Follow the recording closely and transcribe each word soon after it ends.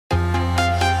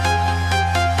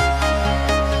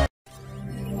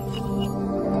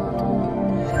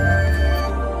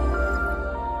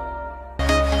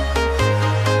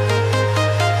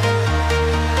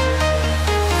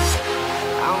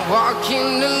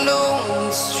alone,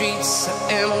 the streets are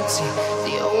empty.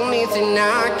 The only thing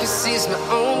I can see is my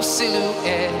own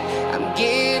silhouette. I'm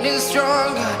getting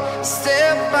stronger,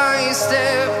 step by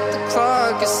step. The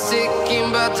clock is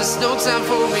ticking, but there's no time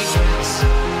for regrets.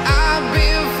 I've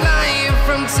been flying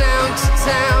from town to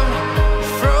town,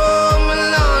 from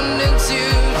London to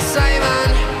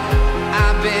Taiwan.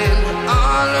 I've been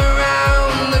all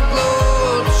around the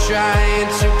globe, trying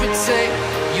to protect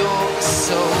your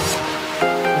soul.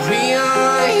 We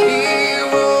are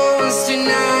heroes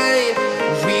tonight.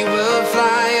 We will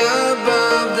fly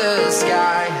above the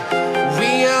sky.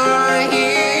 We are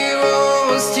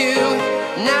heroes tonight.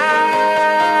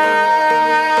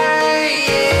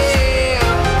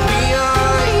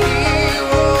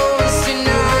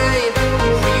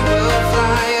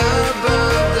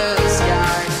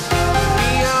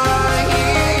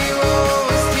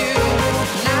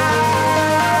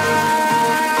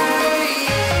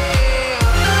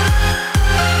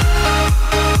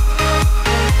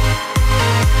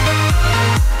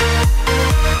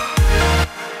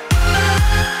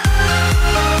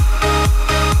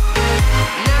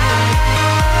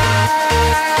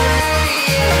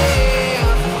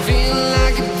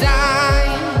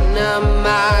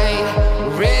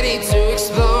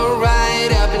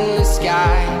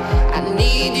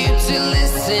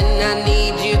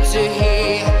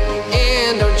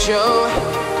 Show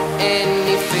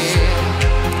any fear.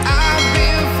 I've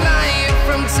been flying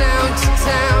from town to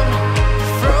town,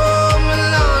 from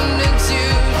London to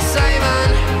Taiwan.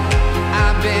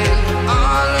 I've been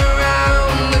all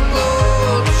around the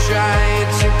globe, trying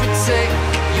to protect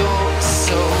your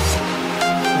soul.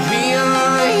 We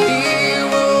are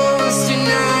heroes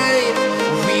tonight.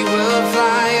 We will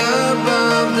fly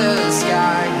above the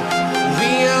sky.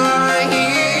 We are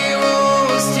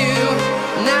heroes tonight.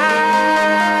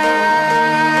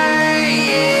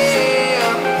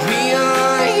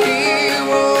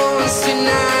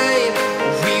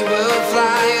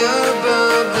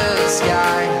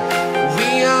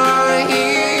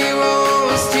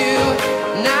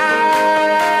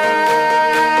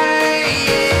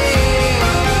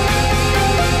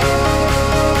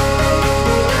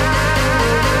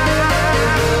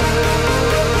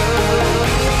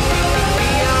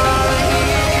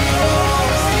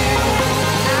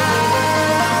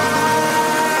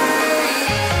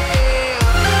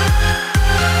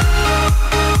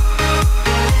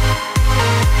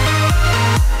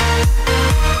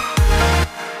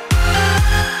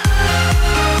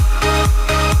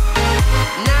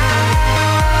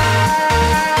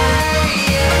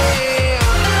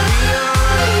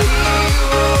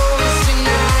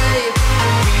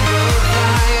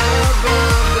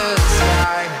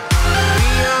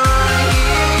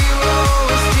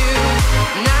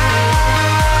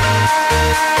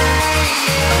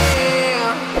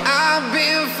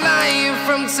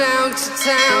 Town to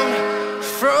town,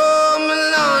 from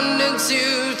London to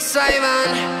Taiwan.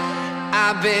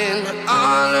 I've been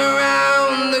all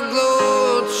around the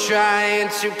globe, trying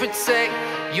to protect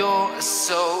your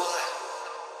soul.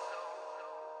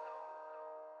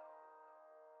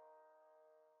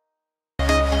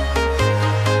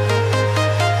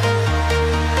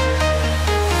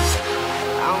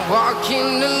 I'm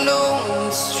walking alone,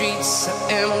 the streets are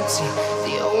empty.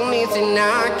 The only thing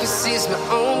I can see is my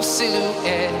own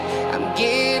silhouette. I'm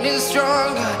getting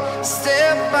stronger,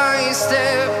 step by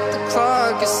step. The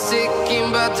clock is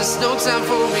ticking, but there's no time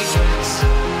for regrets.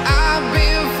 I've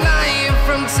been flying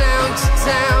from town to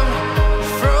town,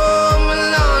 from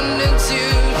London to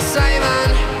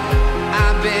Taiwan.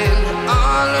 I've been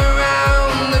all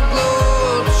around the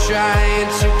globe, trying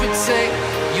to protect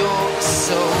your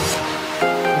soul.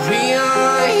 We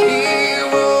are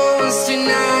heroes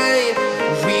tonight.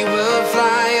 We will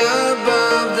fly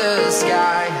above the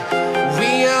sky.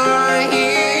 We are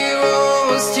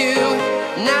heroes tonight.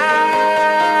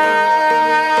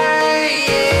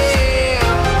 Yeah.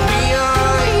 We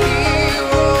are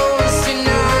heroes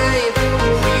tonight.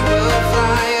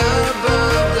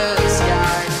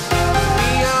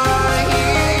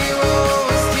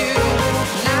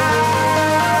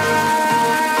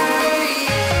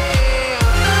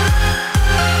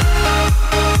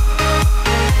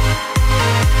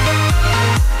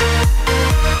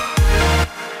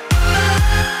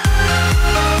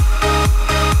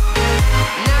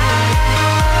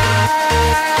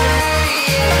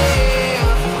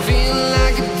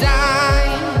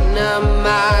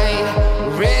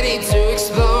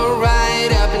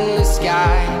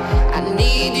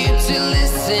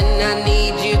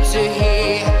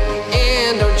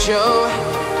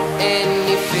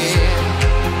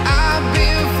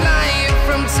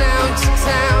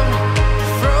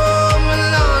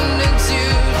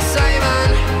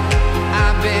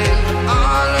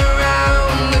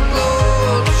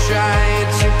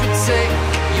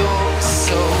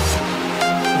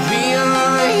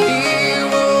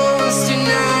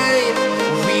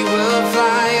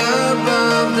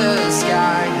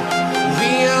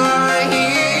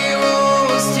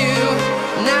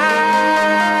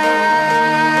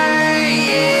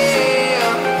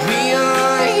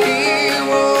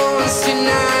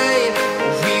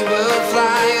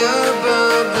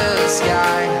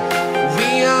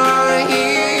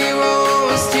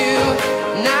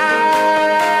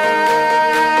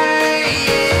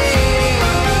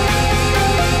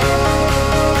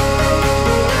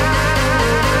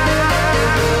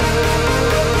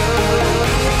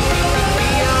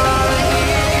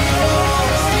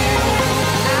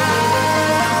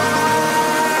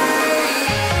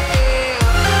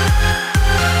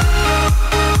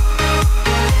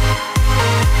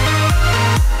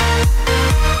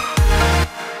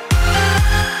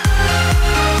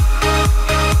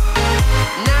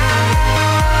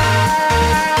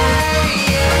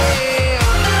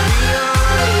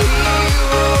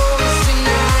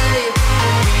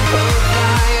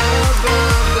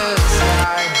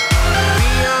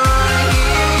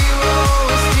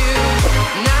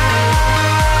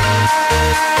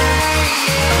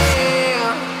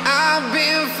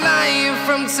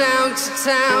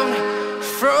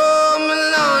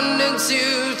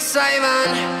 to Taiwan.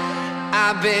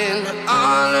 I've been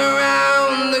all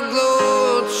around the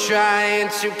globe trying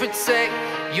to protect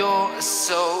your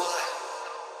soul.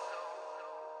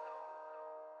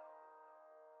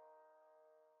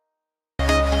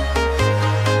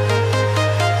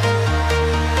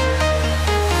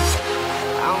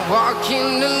 I'm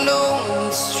walking alone,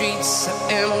 the streets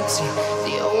are empty.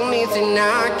 The only thing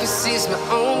I can see is my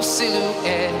own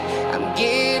silhouette. I'm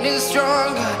getting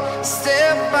stronger,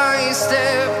 step by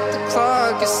step. The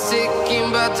clock is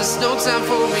ticking, but there's no time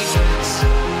for regrets.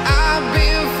 I've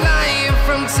been flying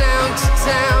from town to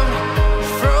town,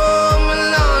 from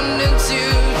London to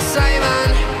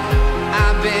Taiwan.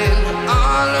 I've been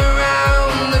all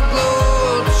around the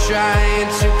globe trying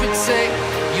to protect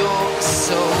your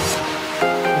soul.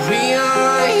 We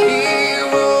are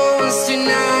heroes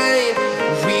tonight.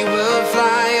 We will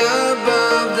fly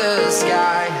above the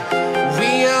sky.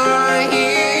 We are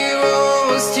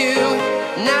heroes tonight.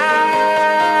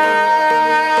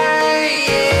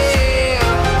 Yeah.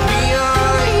 We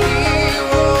are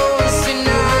heroes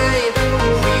tonight.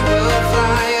 We will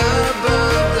fly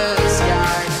above the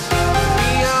sky.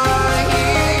 We are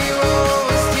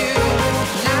heroes tonight.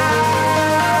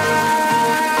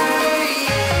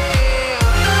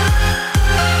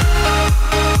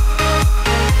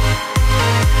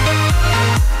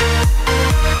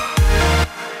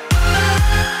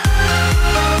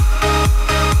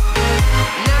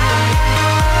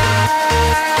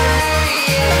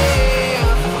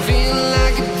 Feel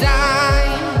like a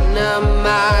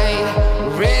dynamite,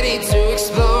 ready to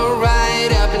explore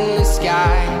right up in the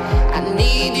sky. I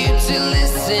need you to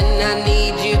listen, I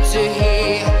need you to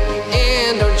hear,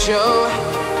 and don't show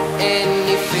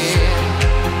any fear.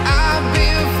 I've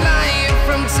been flying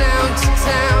from town to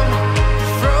town,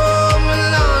 from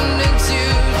London to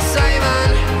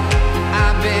Taiwan.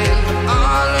 I've been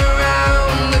all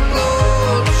around the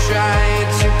globe trying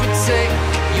to protect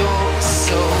your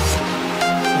soul.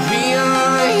 We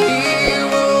are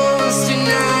heroes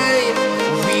tonight.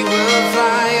 We will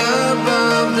fly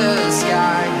above the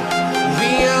sky.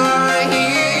 We are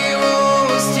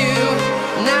heroes tonight.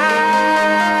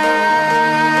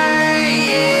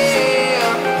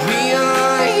 Yeah. We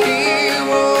are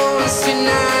heroes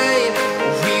tonight.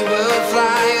 We will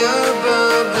fly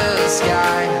above the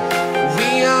sky. We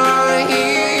are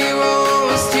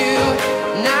heroes tonight.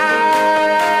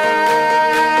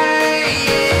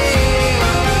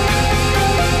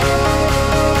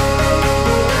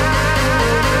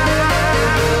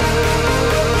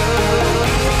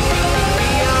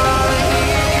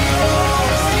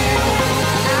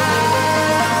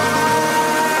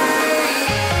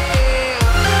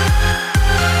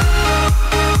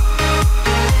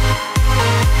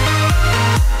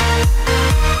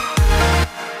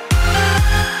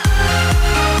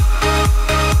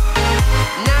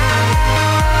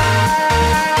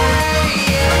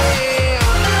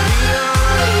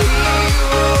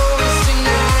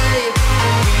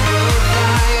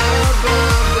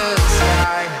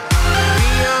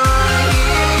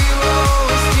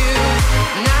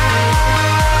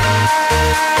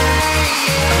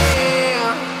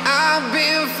 I've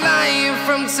been flying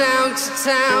from town to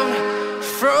town,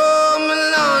 from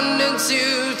London to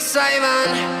Taiwan.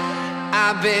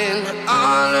 I've been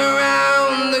all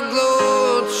around the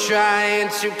globe trying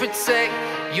to protect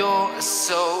your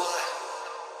soul.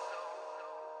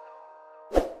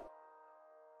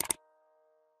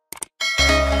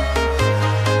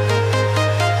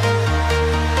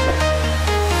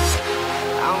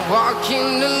 I'm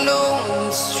walking alone,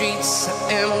 the streets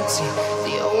are empty.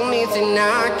 The only thing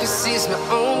I can see is my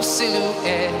own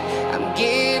silhouette. I'm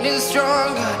getting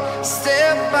stronger,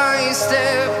 step by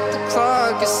step. The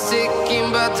clock is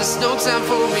ticking, but there's no time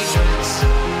for regrets.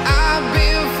 I've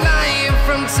been